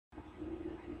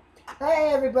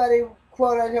Hey everybody,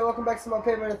 Quote on here. Welcome back to my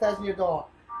favorite 1,000-year door.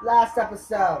 Last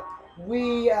episode,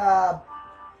 we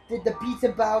did the Beats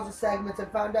and Bowser segments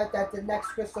and found out that the next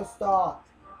crystal star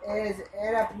is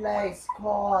in a place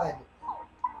called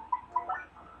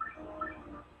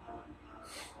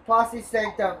Posse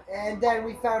Sanctum. And then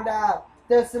we found out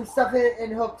there's some stuff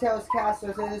in Hooktail's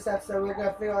castle. So in this episode, we're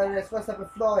gonna figure out this. What's up with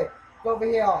Floyd? Go over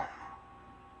here.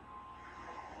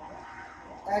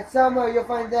 And somewhere you'll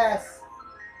find this.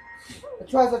 The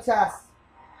treasure chest.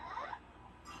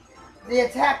 The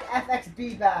attack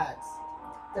FXB badge.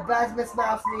 The badge Miss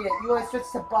Mouse needed. You want to switch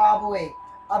to Bobbly.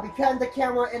 I'll be cutting the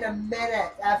camera in a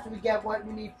minute after we get what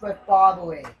we need for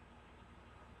Bobbly.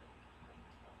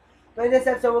 But in this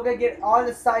episode, we're going to get all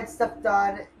the side stuff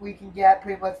done we can get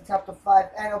pretty much in Chapter 5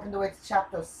 and open the way to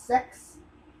Chapter 6.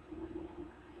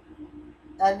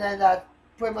 And then that's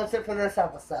pretty much it for this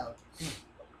episode.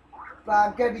 But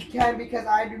I'm going to be Ken because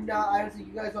I don't think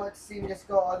you guys want to see me just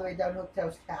go all the way down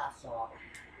Hooktail's castle.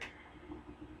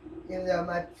 Even though it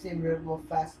might seem a little more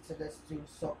faster to just do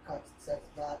shortcuts and such,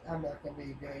 but I'm not going to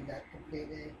be doing that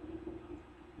completely.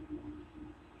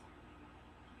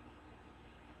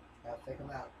 I'll take them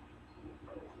out.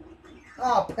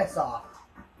 Oh, piss off.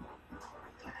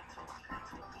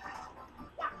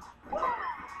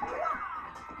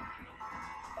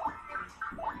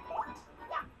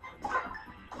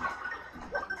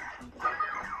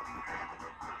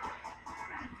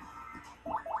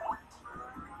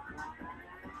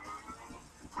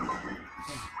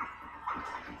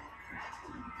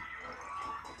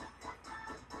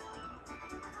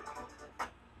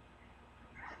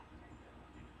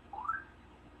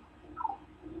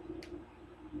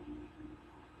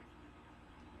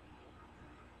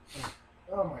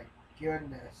 Oh my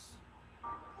goodness.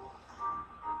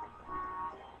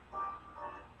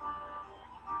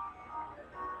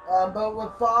 But with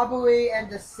Bobbly and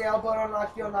the sailboat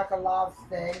unlock, you unlock a lot of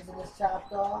things in this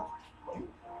chapter.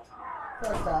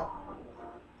 First up.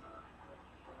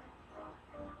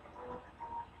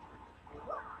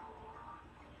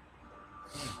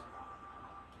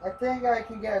 I think I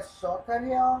can get a shortcut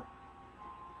here.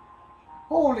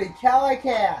 Holy cow, I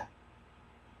can!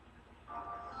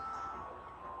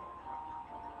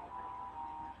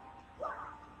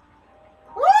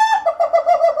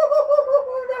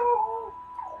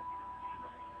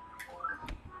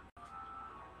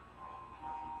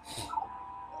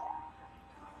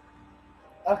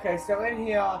 Okay, so in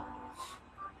here,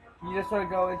 you just want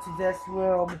to go into this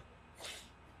room.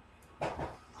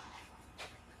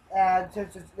 And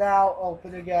since it's now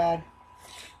open again,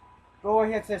 go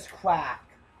and hit this crack.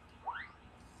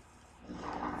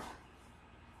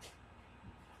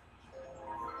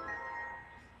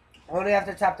 Only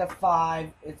after chapter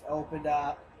 5, it's opened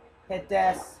up. Hit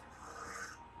this.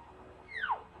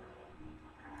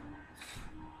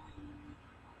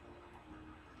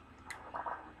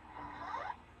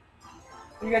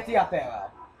 You get the up arrow.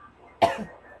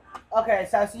 Okay,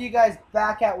 so I'll see you guys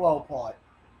back at Wellport.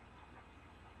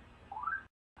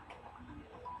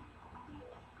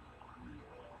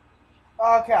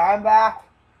 Okay, I'm back.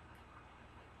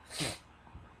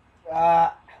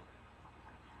 Back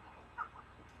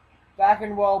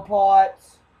in Wellport.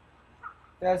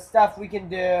 There's stuff we can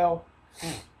do.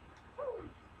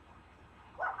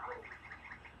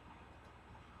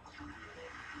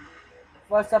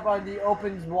 First up on the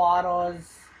opens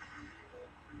waters.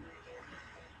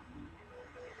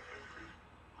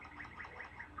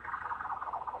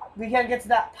 We can't get to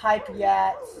that pipe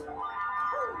yet.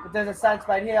 But there's a sign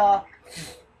right here.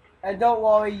 And don't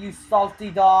worry, you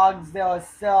salty dogs. There is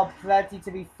still plenty to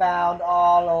be found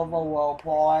all over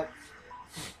Wellport.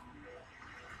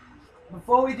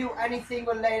 Before we do anything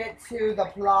related to the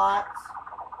plot,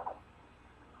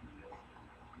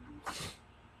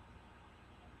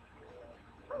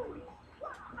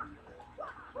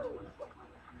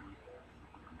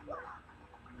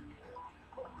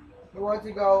 you want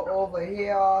to go over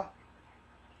here.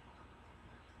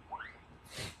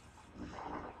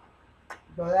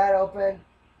 Blow that open.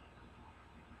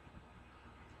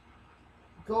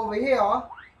 Go over here.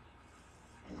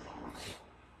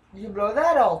 You blow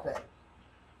that open.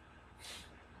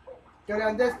 Go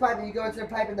down this pipe and you go into the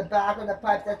pipe in the back of the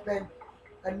pipe that's been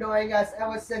annoying us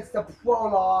ever since the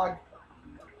prologue.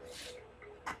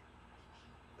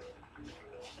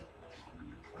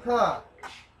 Huh.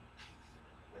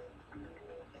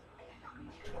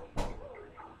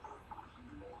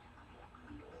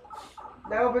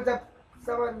 That opens up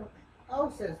someone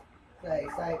else's place.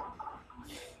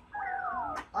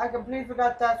 I completely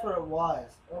forgot that's what it was.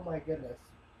 Oh my goodness.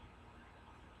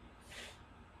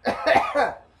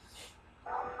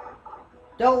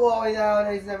 Don't worry though,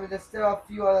 ladies and gentlemen, there's still a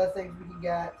few other things we can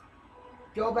get.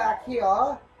 Go back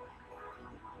here.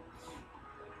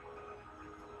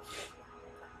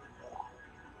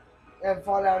 And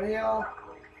fall down here.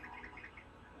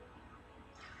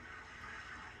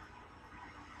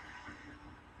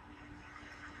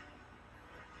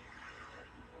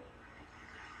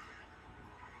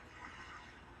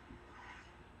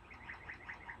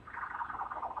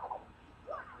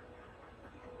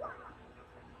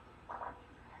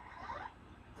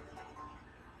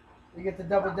 You get the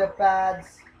double dip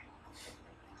pads.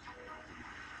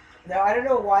 Now, I don't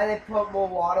know why they put more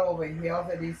water over here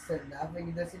if it needs to nothing.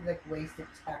 It just seems like wasted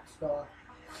texture.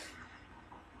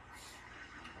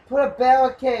 Put a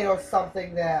barricade or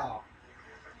something there.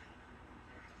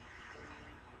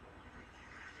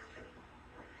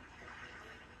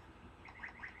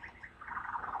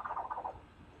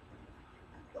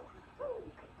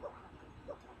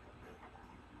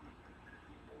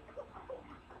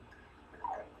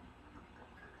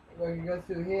 We can go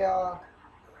through here.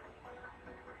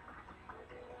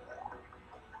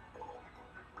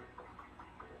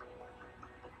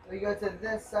 We go to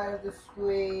this side of the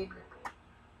screen.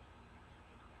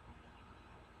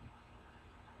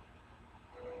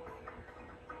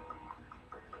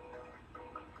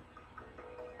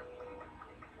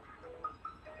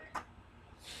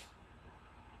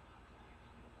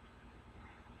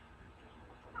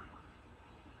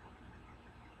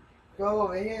 Go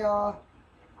over here.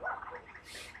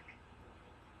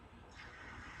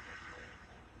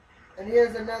 And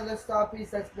here's another star piece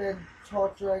that's been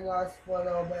torturing us for a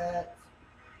little bit.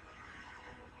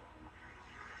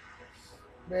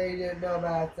 Maybe you didn't know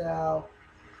about it though.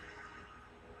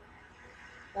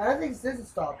 I don't think this is a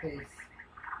star piece.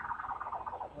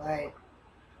 Right.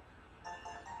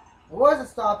 It was a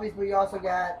star piece, but you also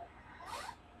got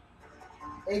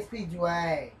HP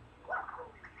Drain.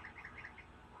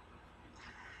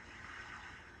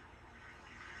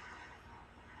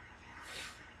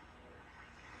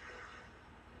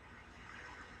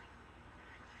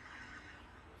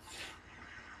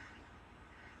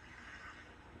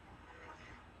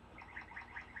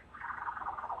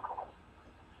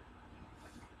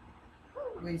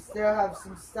 We still have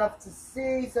some stuff to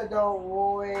see, so don't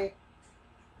worry.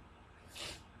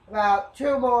 About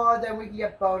 2 more, then we can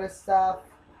get bonus stuff.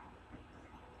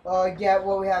 Or get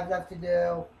what we have left to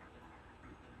do.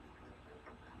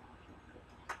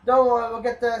 Don't worry, we'll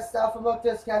get the stuff from Up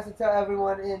Discounts to tell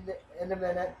everyone in a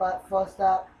minute. But first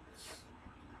up,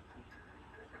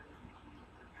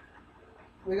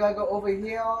 we're gonna go over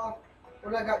here.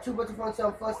 We're gonna got 2 bunch of fun,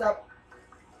 so first up,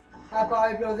 how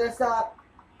about I blow this up?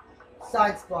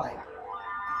 Side spike.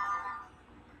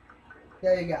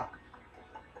 There you go.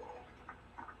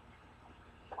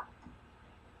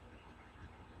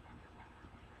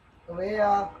 Over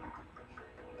here.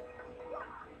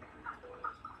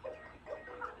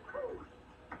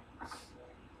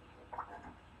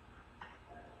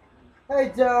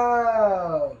 Hey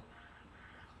Joe!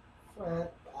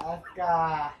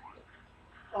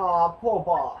 Aw, poor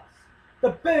boss. The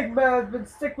big man's been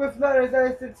sick with letters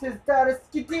ever since his dad is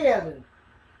skedaddling.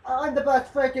 I'm the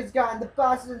best Franken's guy, and the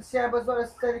bosses and shambles want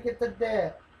us to get to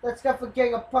there. Let's go for a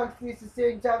gang of punks used to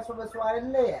stealing jobs from us right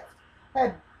and left.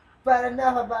 Hey, but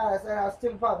enough about us and our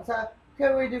stupid problems, huh? What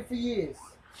can we do for you?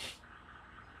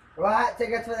 Right,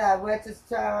 tickets for that witch's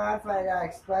turn around for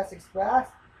Express.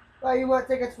 Well, you want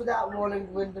tickets for that warning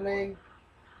dwindling?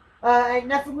 Ain't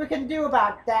nothing we can do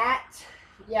about that.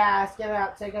 Yeah, let's get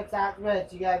out tickets out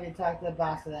rich. You gotta be talking to the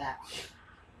boss of that.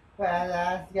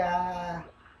 Well,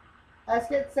 let's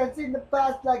get sense in the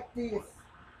boss like this.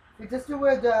 We just knew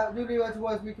where the newlyweds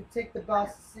was, we could take the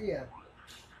boss to see him.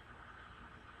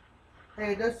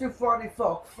 Hey, those 2 funny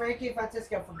folk, Frankie and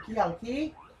Francisco from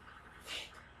Key.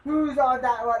 Who's on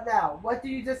that right now? What do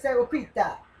you just say? Repeat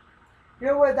that. You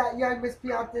know where that young Miss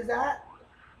Pianta's at?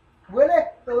 Really?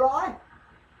 The lie?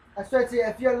 I swear to you,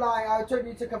 if you're lying, I'll turn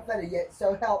you to confetti yet,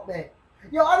 so help me.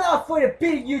 Yo, I'm not afraid of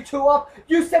beating you 2 up.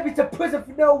 You sent me to prison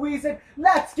for no reason.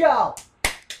 Let's go!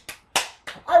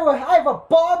 I have a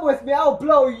bomb with me. I'll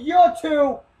blow you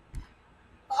 2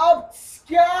 up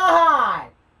sky!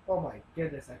 Oh my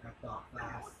goodness, I got that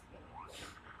fast.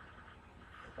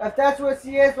 If that's what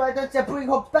she is, why don't you bring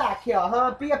her back here,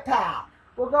 huh? Be a pal.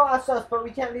 We'll go ourselves, but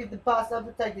we can't leave the boss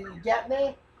unprotected. You get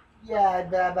me? Yeah,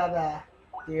 blah, blah, blah.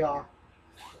 Deal.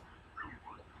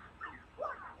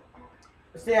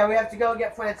 So yeah, we have to go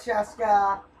get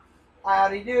Francesca. I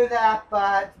already knew that,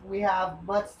 but we have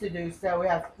much to do. So we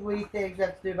have 3 things we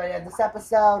have to do by the end of this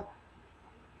episode.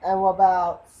 And we're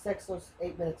about 6 or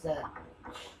 8 minutes in.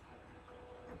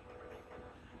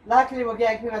 Luckily, we're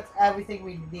getting pretty much everything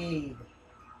we need.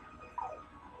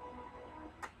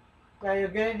 Now you're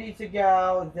gonna need to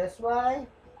go this way.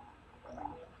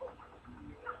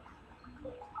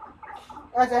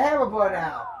 That's a herbivore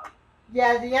now.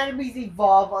 Yeah, the enemies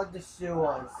evolve under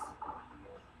sewers.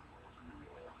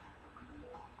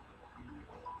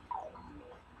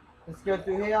 Let's go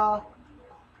through here.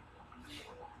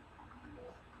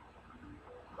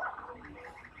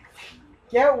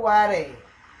 Get ready.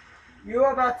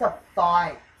 You're about to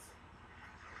fight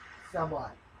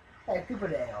someone. Hey,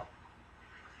 Cooperdale.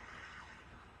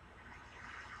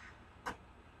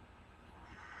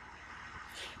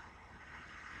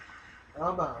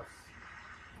 Almost.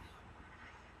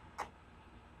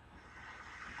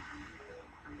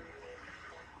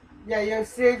 Yeah, you're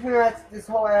seeing pretty much this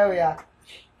whole area.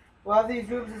 One of these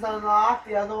rooms is unlocked,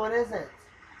 the other one isn't.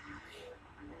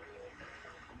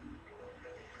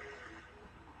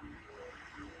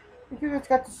 I think it's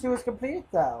got the sewers complete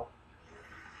though.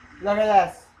 Look at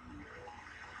this.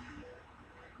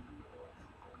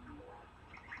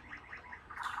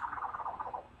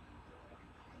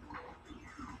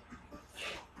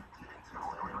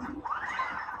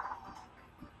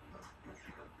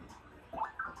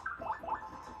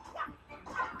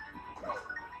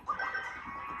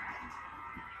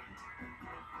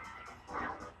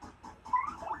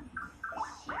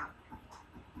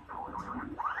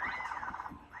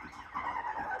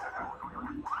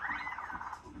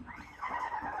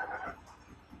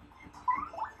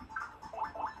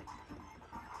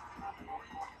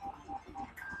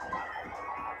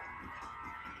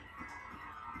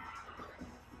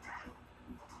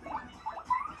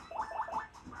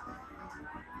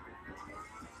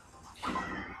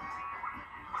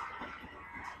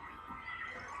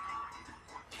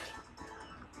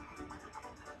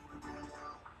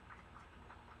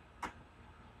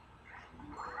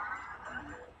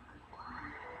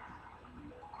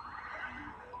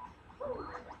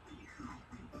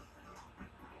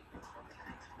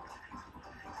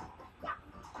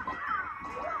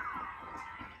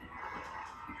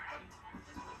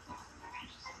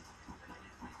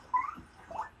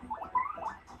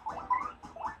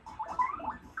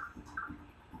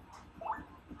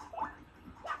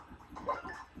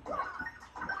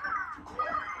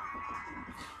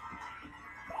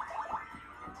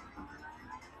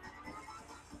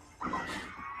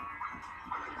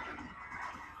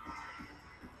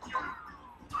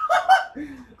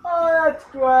 Oh, that's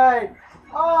great.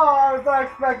 Oh, I was not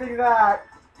expecting that.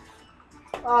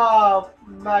 Oh,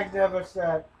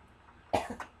 magnificent.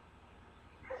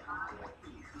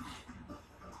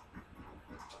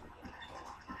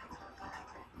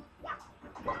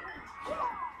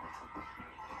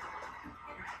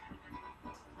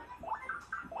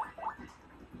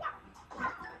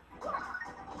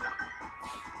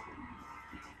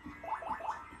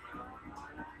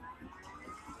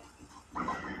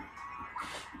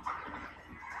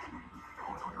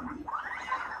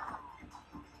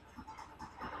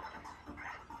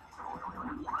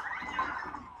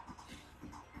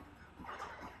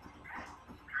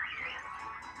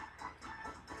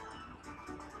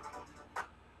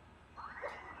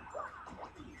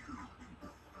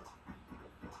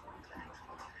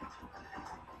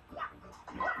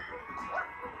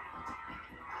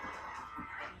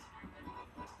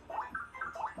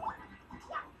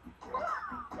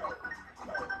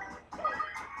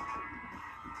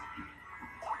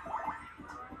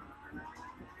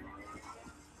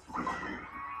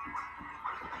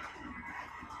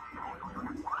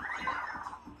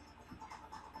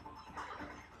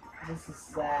 This is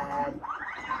sad.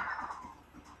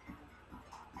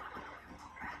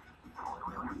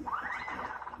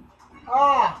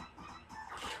 Ah!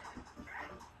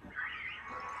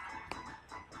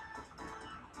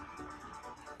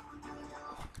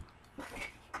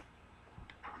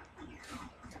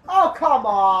 Oh, come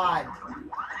on!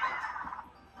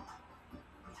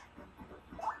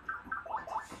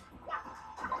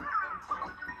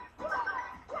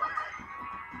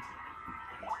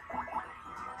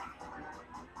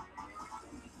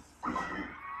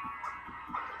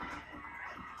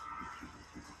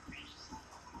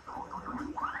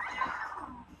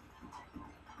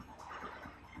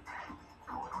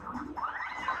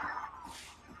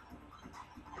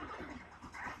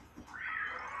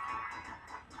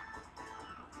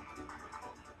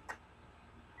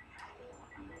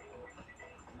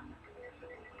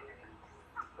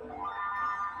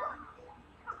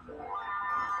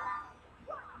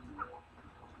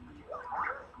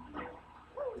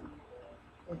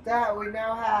 With that, we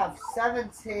now have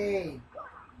 17.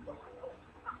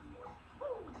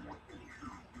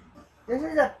 This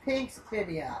is a pink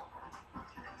video.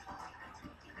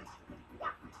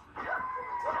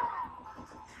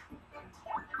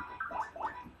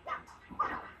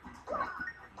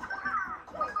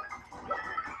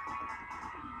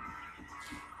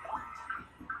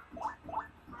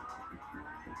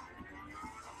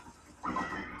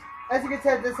 As you can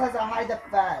tell, this has a high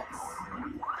defense.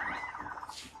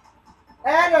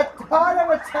 And a ton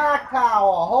of attack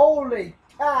power. Holy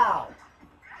cow.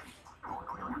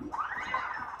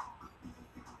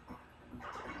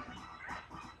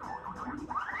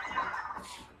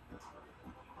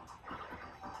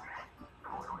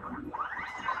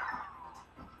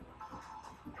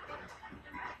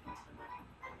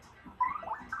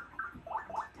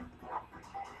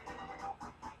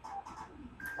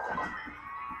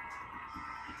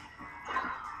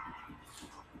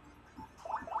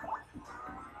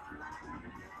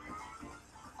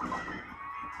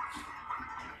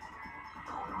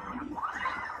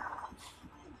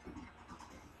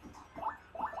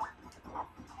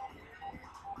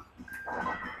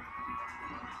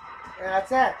 And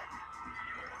that's it.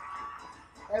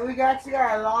 And we actually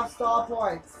got a lot of star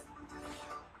points.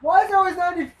 Why is it always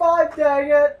 95, dang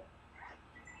it?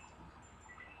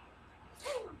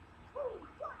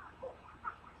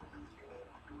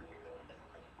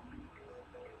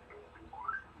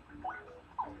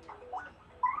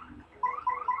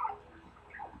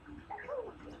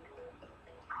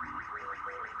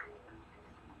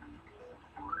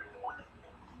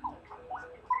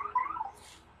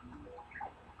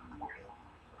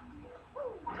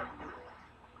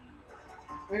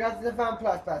 We got the Fan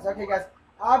Plus Pass. Okay, guys,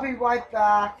 I'll be right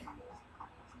back.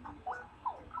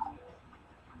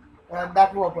 I'm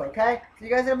back in Warport, okay? See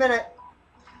you guys in a minute.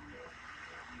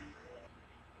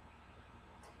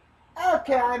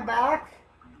 Okay, I'm back.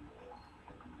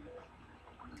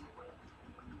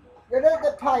 Get in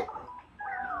the pipe.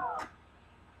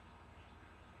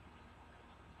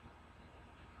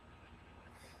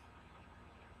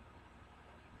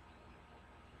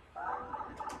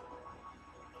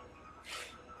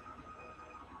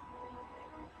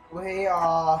 We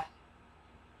are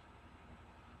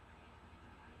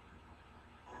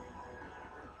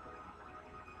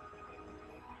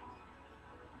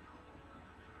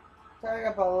tearing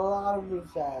up a lot of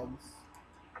loose ends.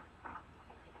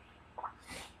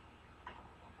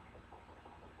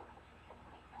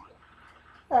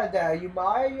 Hello, you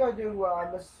Maya, you're doing well.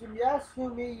 I'm assuming, yes,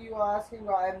 who me, you are asking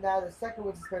why I'm now the second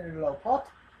with suspended low pot.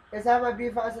 Is that my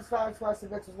beef fastest found twice a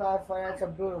bit was not a financial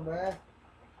boom, eh?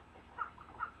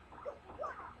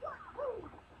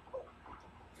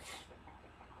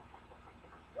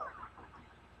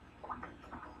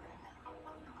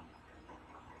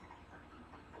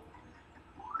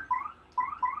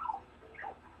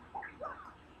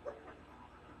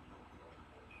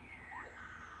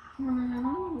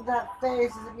 That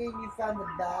face doesn't mean you found the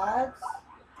bags.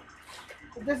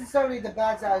 If this is certainly the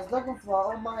bags I was looking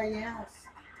for, oh my yes.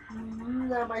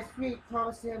 Now my sweet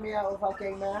promise to hear me out without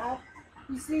getting mad.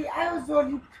 You see, I was the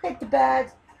one who picked the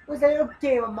bags. It was a little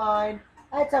game of mine.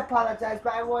 I had to apologize,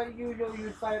 but I want you to know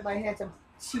you'd find my handsome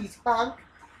cheese hunk.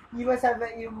 You must have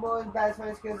even more bags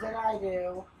for skills than I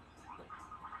do.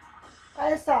 I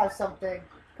just thought of something.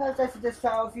 Perhaps I should just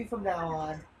travel with you from now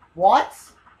on. What?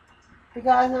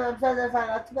 Because I'm trying to find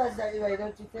out the best anyway,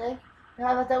 don't you think?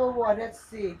 How about that reward? Let's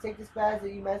see. Take this badge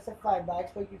that you managed to find, but I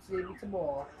expect you to leave me some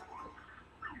more.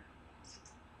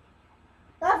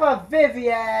 Not for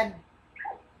Vivian!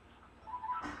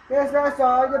 Here's my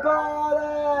song, the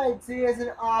party! See, is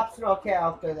an optional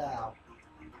character now.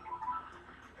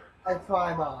 As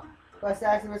Primer. Plus,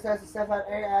 action research to step on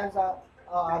any items or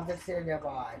objects here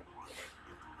nearby.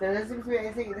 There doesn't seem to be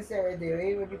anything in this area, do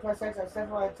we? When you press X, I'll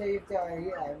step on until you feel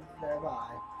any items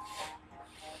nearby.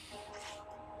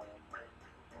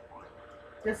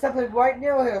 There's something right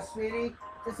near here, sweetie.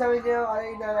 There's something new. I'll let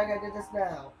you know like I did this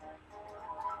now.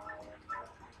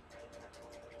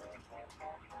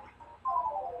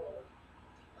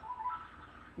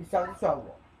 You started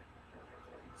trouble.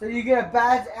 So you get a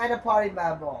badge and a party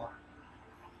member.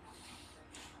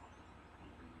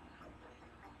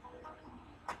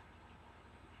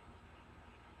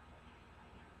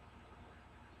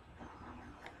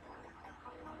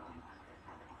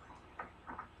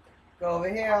 Go over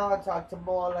here and talk to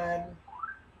Morlin.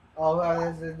 Oh,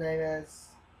 whoever his name is.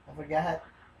 I forget.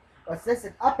 What's this?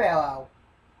 An up arrow.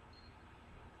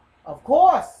 Of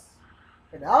course!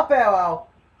 An up arrow.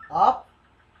 Up.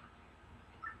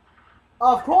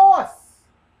 Of course!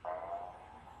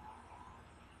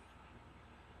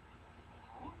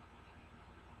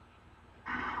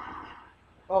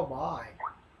 Oh my.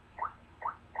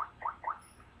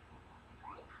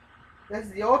 This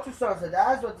is the Ultra Star, so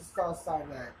that is what the star sign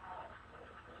meant.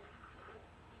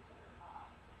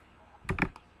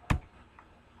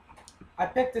 I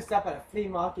picked this up at a flea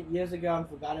market years ago and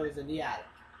forgot it was in the attic.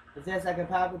 With this, I can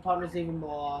power with partners even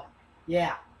more.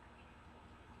 Yeah.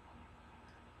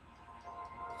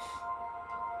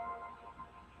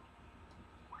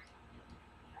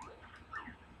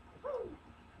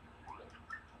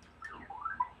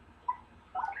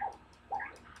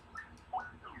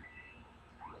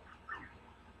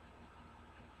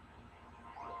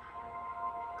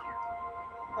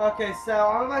 Okay, so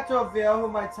I'm about to reveal who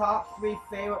my top 3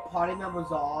 favorite party members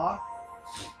are.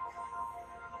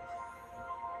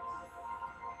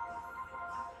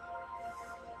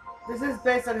 This is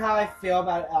based on how I feel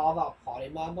about all of our party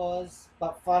members.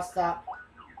 But first up,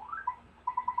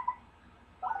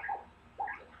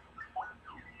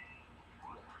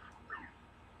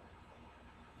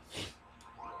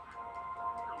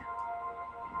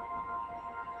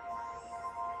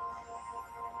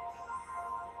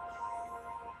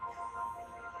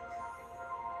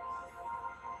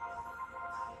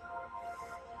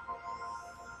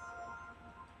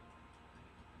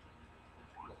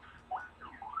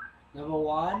 number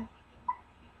 1,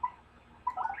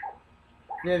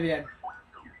 Vivian.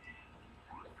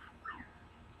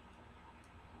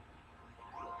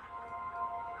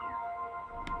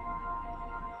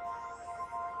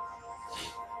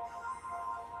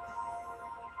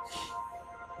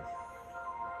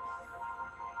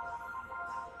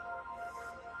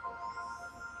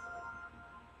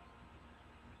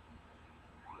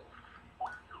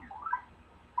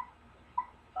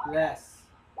 Yes.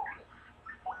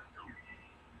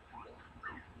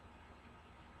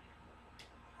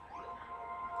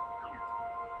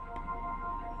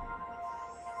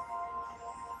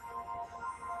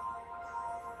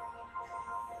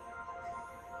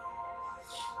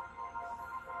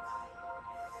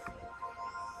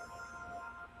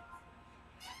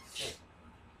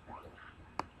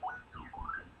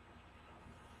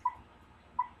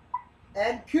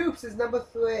 And Coops is number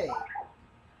 3.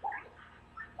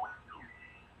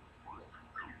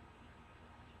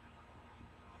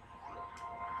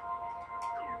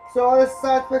 So all the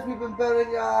side quests we've been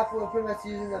building up, we're pretty much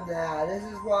using them now. This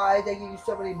is why they give you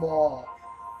so many more.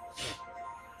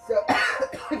 So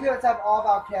we pretty much have all of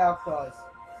our characters.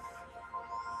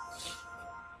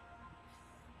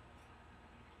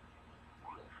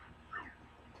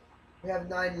 We have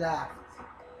 9 left.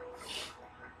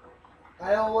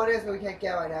 I don't know what it is, but we can't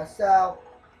get right now. So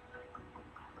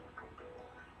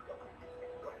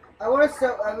I want to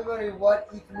show everybody what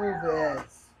each move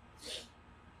is.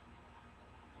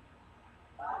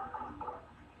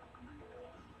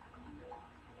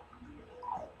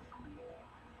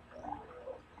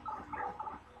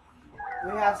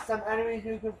 We have some enemies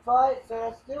who can fight, so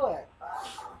let's do it.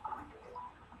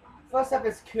 First up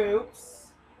is Coops.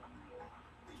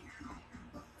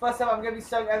 First up, I'm going to be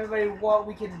showing everybody what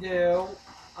we can do.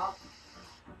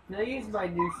 Can I use my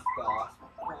new stuff?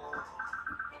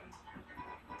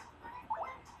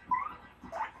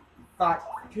 But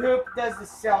Coop does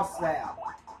the Shell Slam.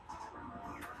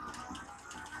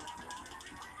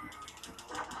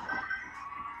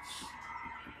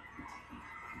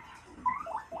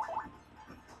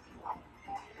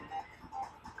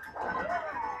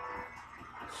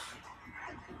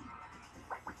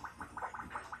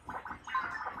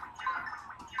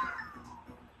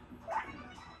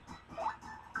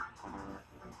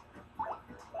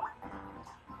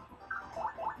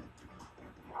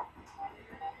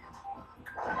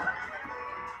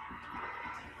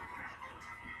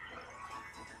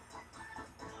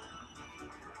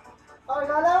 Oh, I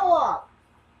got that one!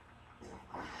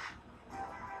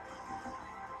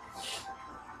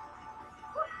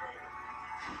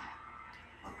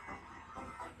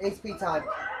 HP time.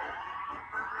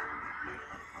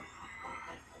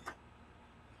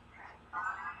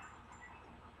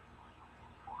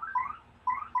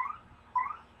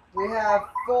 We have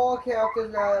 4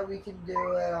 characters now that we can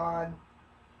do it on.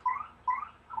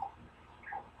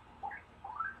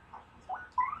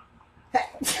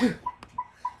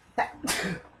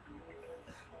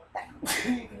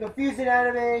 You can confuse an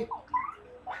enemy.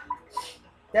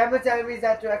 Damage enemies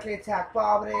that directly attack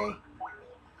property.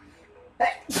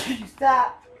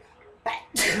 Stop.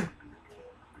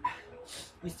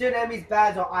 You steal an enemy's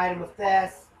badge or item with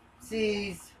this.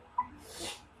 Seize.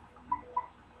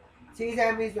 Tease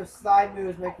enemies with slide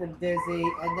moves, make them dizzy,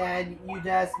 and then you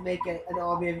just make an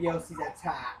army of Yoshi's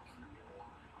attack.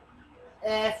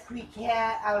 If we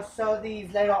can't, I'll show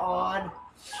these later on.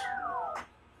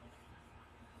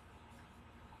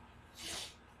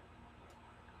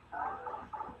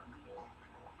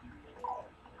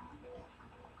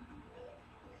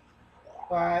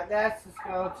 But let's just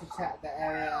go to check the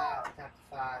area, chapter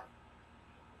 5.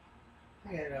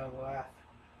 Get it over with.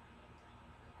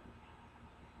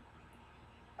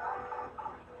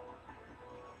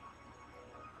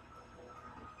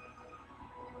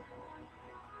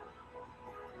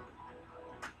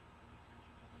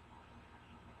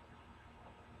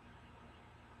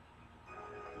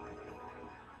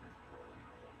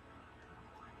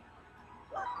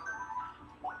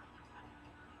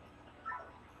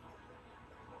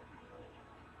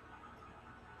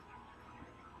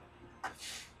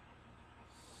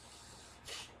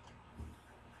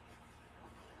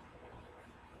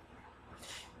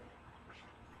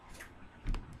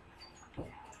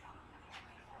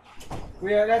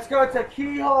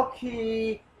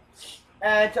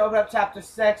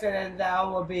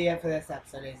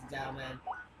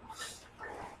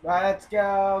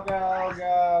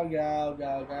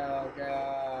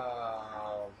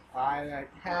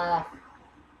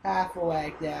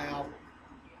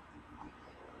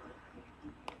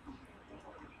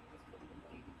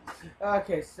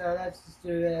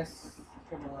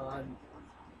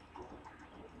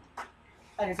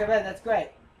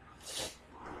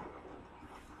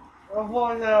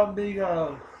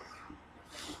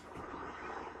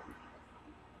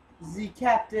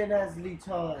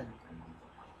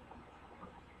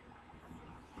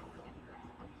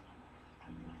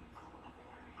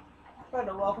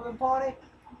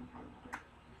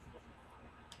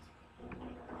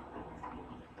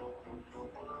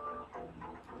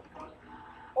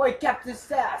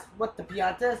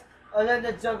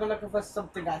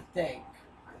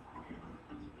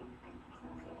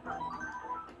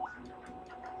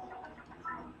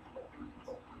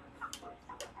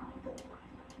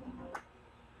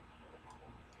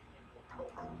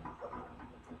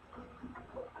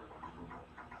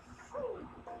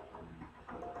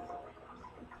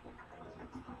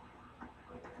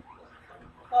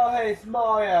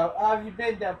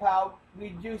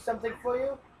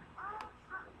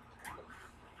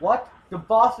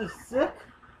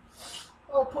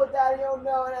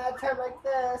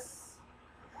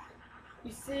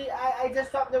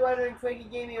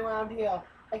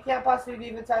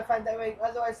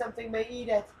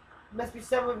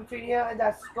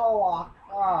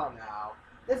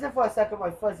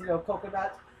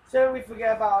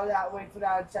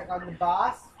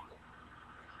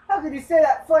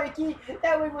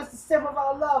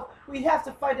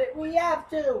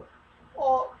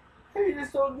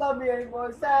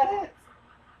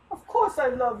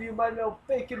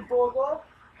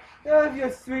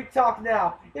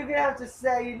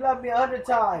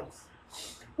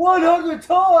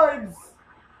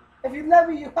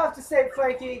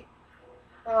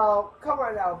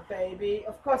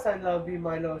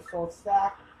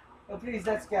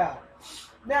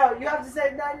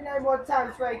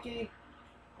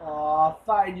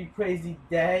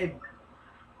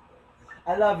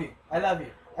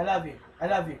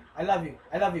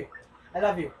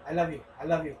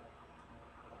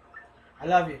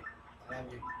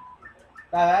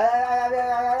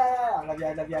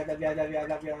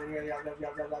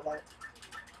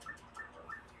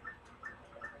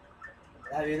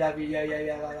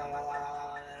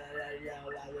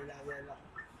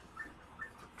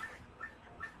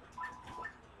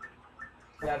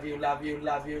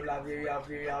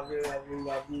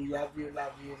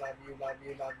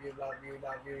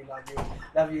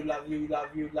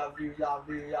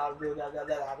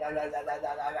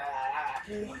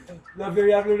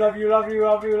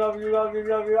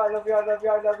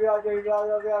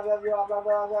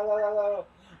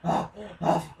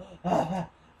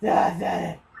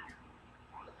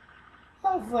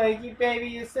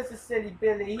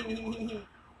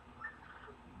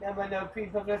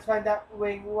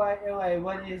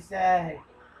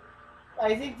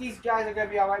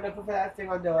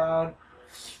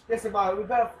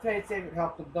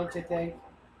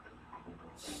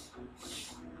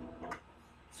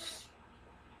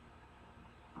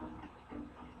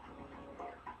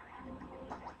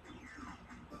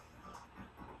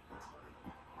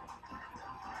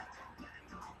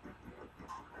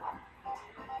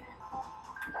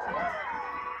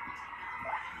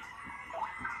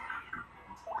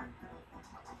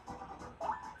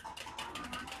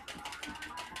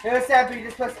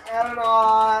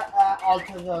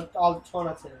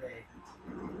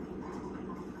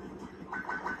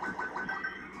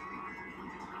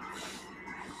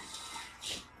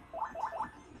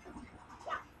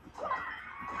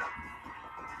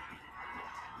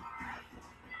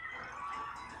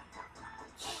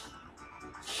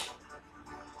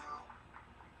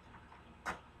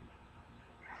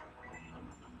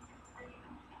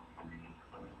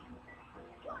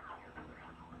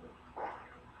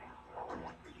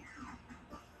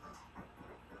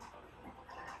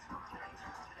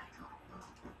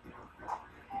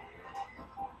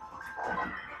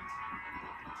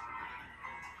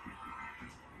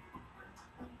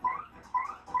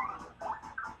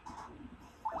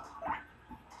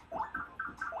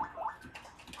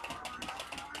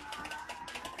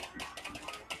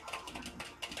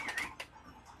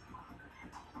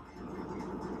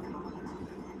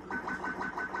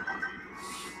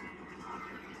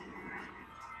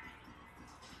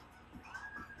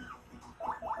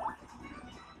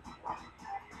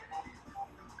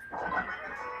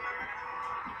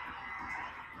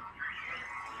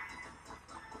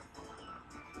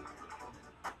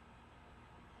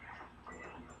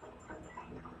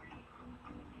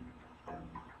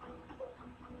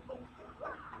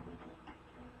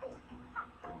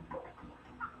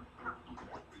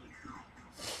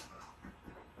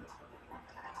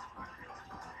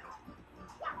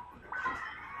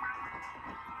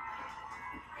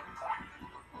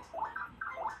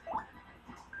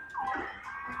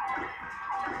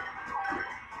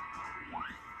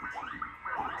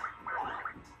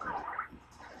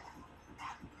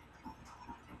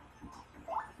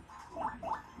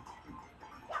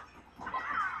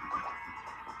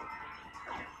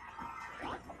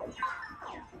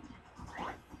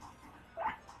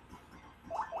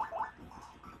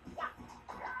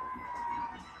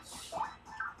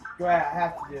 Great, I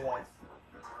have to do this.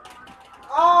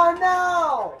 Oh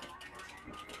no!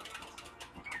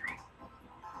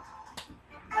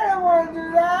 I don't want to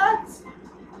do that!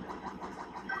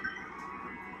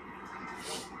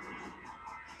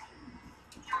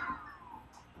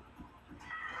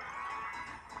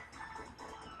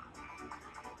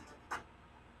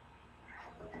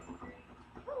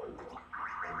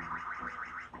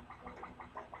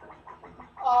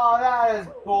 Oh, that is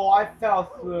bull. I fell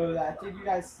through that. Did you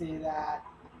guys see that?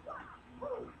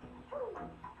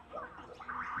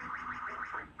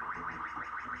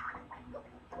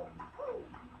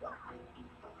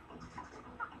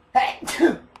 Hey!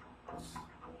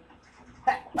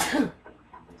 Hey!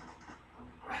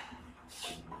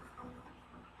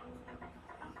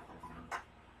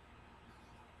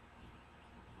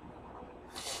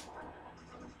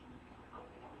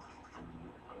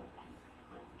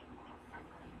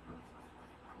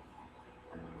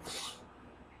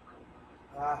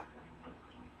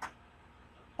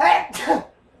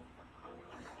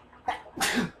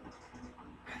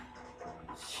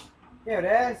 Here it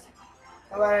is.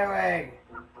 Away.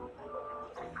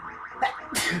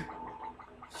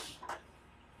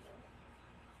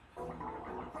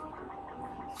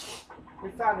 We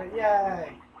found it,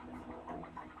 yay!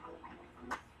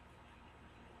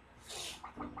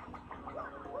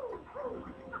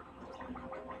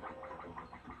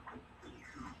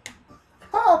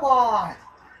 Come on!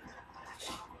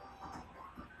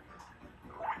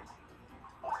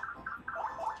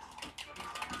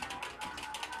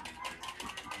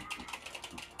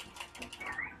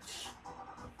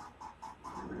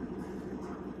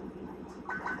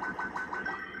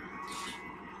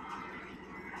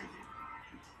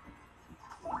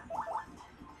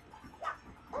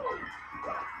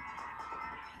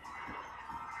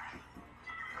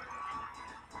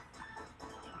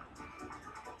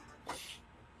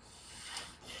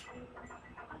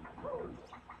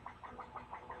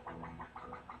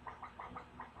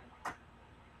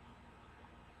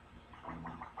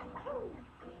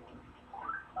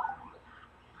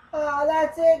 Oh,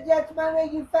 that's it,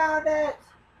 gentlemen, you found it!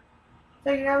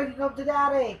 So now we can come to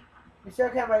Daddy. We still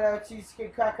can, my little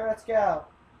cheesecake cracker, let's go.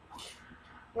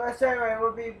 Well, so anyway,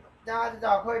 we'll be down at the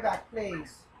dog. Hurry back,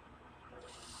 please.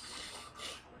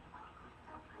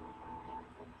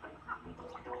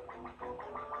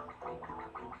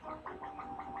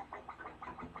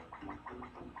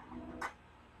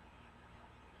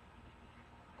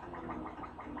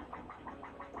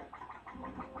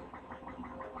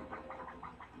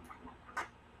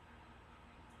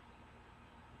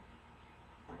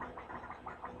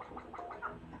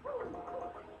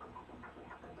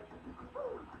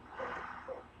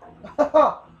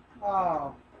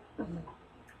 Oh.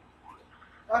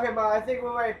 Okay, Mom, I think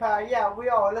we're ready, pal. Yeah, we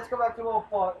are. Let's go back to Old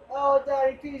Port. Oh,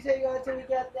 Daddy, please hang on until we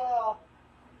get there.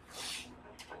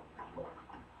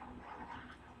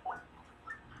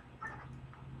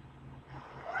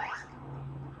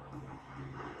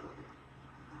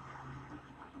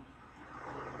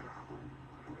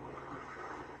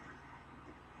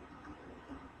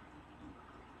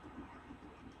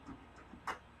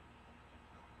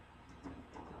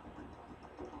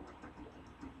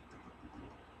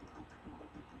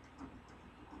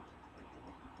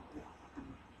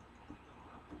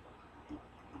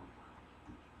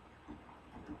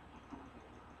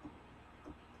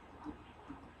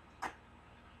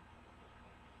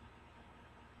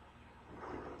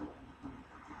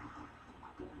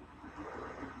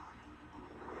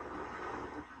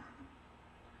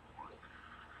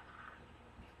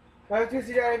 Go to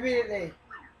see that immediately.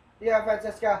 Yeah,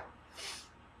 Francesca.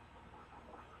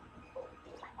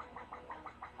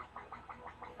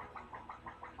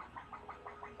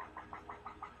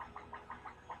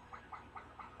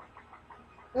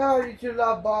 Oh, you two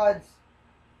love buds.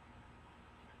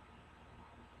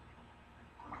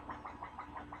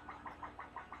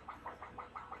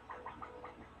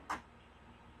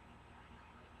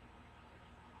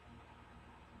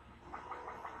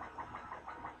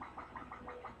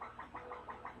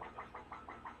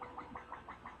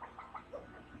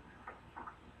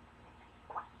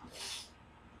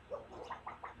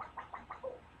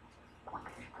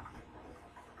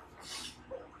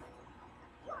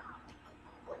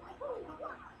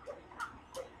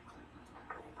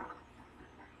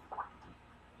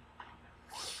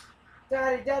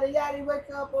 Daddy, wake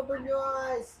up, open your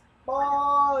eyes.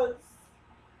 Balls.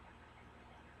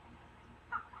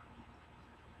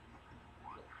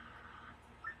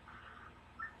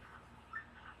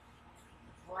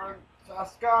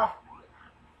 Francesca.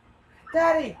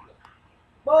 Daddy,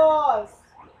 balls.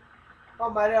 Oh,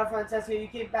 my little Francesca, you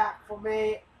came back for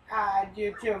me. And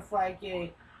you too,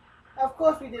 Frankie. Of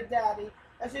course we did, Daddy.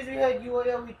 As soon as we heard you were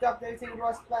ill, we dropped everything and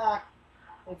rushed back.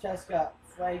 Francesca,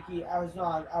 Frankie, I was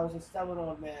wrong. I was a stubborn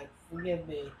old man. Forgive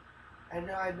me. I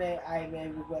know I may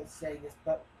regret saying this,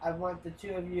 but I want the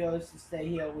two of you to stay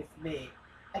here with me.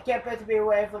 I can't bear to be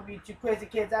away from you two crazy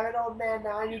kids. I'm an old man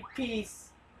now. I need peace.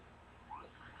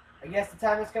 I guess the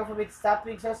time has come for me to stop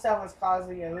being so selfless,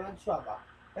 causing everyone trouble.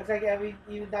 Looks like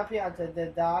even Don Pianta, the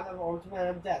dawn of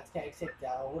ultimate death, can't accept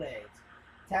that old age.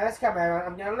 Time has come, everyone.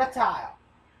 I'm gonna retire.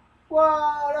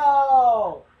 Whoa,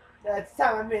 no! It's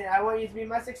time. I want you to be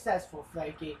my successful,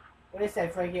 Frankie. What do you say,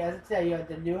 Frankie? As I tell you,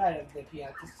 the new head of the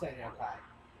Pianta Center Pie.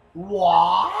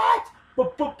 What?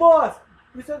 But boss,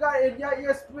 you still got it.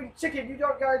 You're a spring chicken. You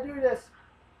don't gotta do this.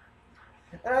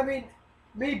 And I mean,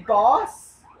 me,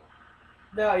 boss?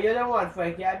 No, you're the one,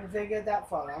 Frankie. I've been thinking of that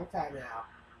for a long time now.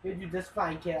 You do just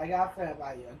fine, kid. I got a friend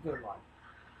about you. A good one.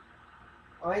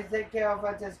 Always take care of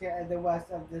Francesca and the rest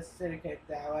of this syndicate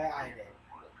that way I did.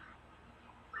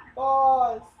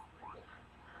 Boss!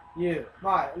 You.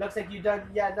 Mark, looks like you've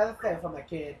done yet another thing for my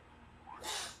kid.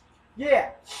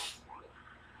 Yeah!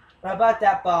 How about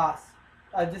that, boss?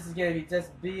 This is gonna be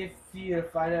just be for you to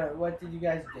find out. What did you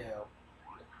guys do?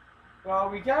 Well,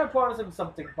 we gotta promise him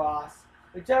something, boss.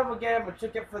 We tried to get him a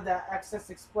ticket for the Access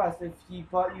Express if he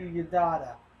bought you your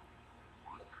daughter.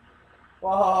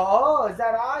 Whoa, is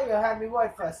that all? You had me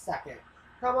wait for a second.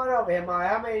 Come on over here, Mario.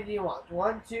 How many do you want?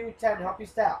 1, 2, 10. Help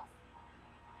yourself.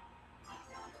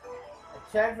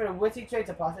 A train for the Witty train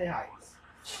to Parsley Heights.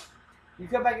 You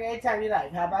come back anytime you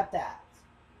like. How about that?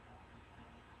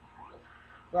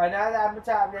 Right now that I'm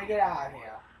time to get out of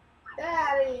here.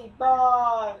 Daddy,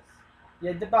 boss!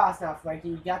 You're the boss now, Frankie.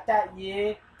 You got that?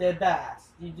 Yeah, the boss.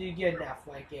 You do good now,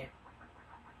 Frankie.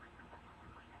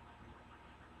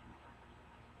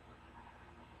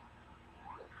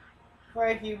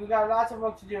 Frankie, we got lots of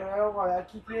work to do. Don't worry, I'll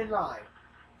keep you in line.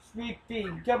 Sweet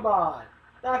Bean, come on.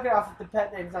 Knock it off with the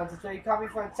pet names nonsense. So you call me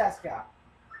Francesca.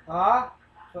 Huh?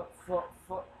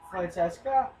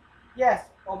 Francesca? Yes,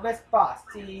 or Miss Boss.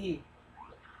 Tee.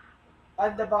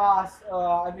 I'm the boss.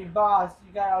 Boss,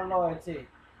 you got our loyalty.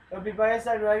 It'll be by your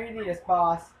side wherever you need us,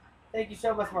 boss. Thank you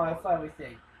so much, Mario, for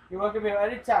everything. You're welcome here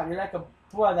anytime. You're like a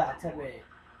brother to me.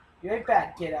 You ain't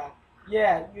bad, kiddo.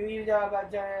 Yeah, you even know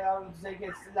about Johnny. I was thinking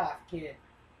it's the last kid.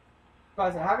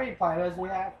 Cousin, how many pilots we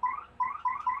have?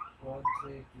 1, 2,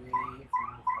 3, 4,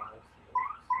 5, 6,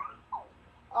 7.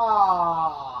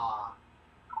 Ah.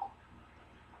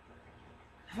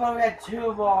 I thought we had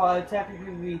 2 more. It's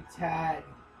technically be 10.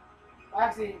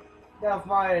 Actually, no,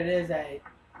 fine, it is 8.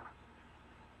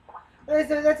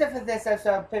 So that's it for this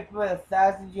episode. Paper with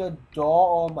 1,000-year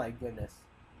door. Oh my goodness.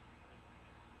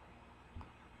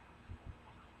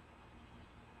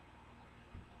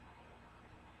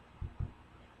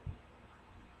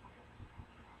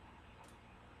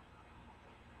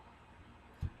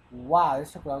 Wow,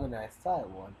 this took longer than I thought it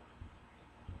would.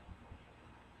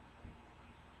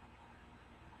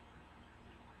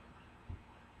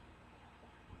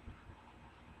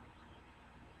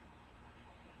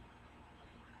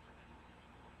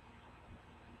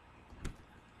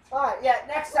 Alright, yeah,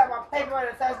 next time on Paper and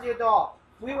a 1,000-Year Door,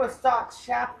 we will start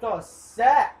chapter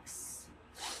 6.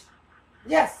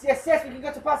 Yes, we can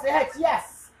go to Parsley Heights,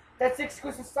 yes! That 6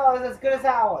 crystal stars is as good as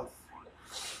ours.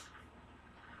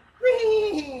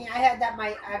 Whee! I had that,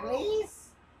 my uglies.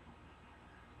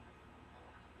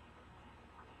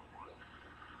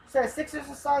 So 6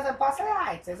 crystal stars on Parsley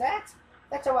Heights, is it?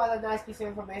 That's a rather nice piece of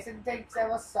information. Thanks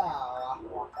ever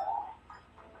so.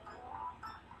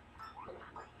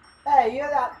 Hey, you're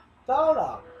that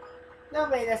photo.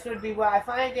 Normally this would be where I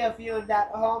find a few in that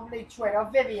homely trait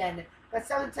of Vivian. But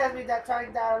someone tells me that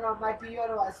turning down alone might be your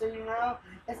otherwise, so you know.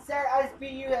 Instead, I just be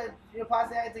you and you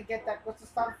possibly have to get that crystal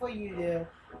stone for you to.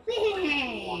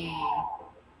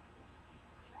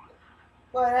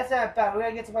 Well, that's not bad. We're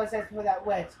gonna get to process for that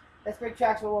witch. Let's bring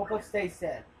tracks where we'll put Stacy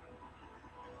in.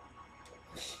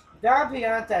 Don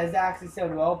Pianta is actually still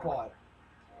the low point.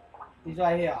 He's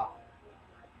right here.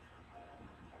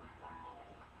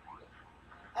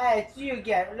 Hey, it's you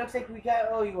again. It looks like we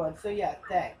got owe you one, so yeah,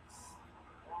 thanks.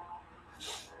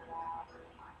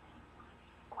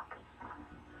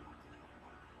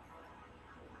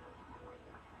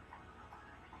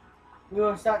 We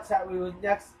will start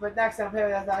next time here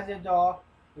at 1,000-Year Door,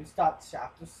 we start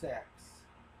chapter 6.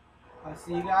 I'll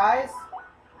see you guys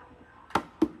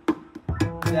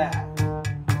there.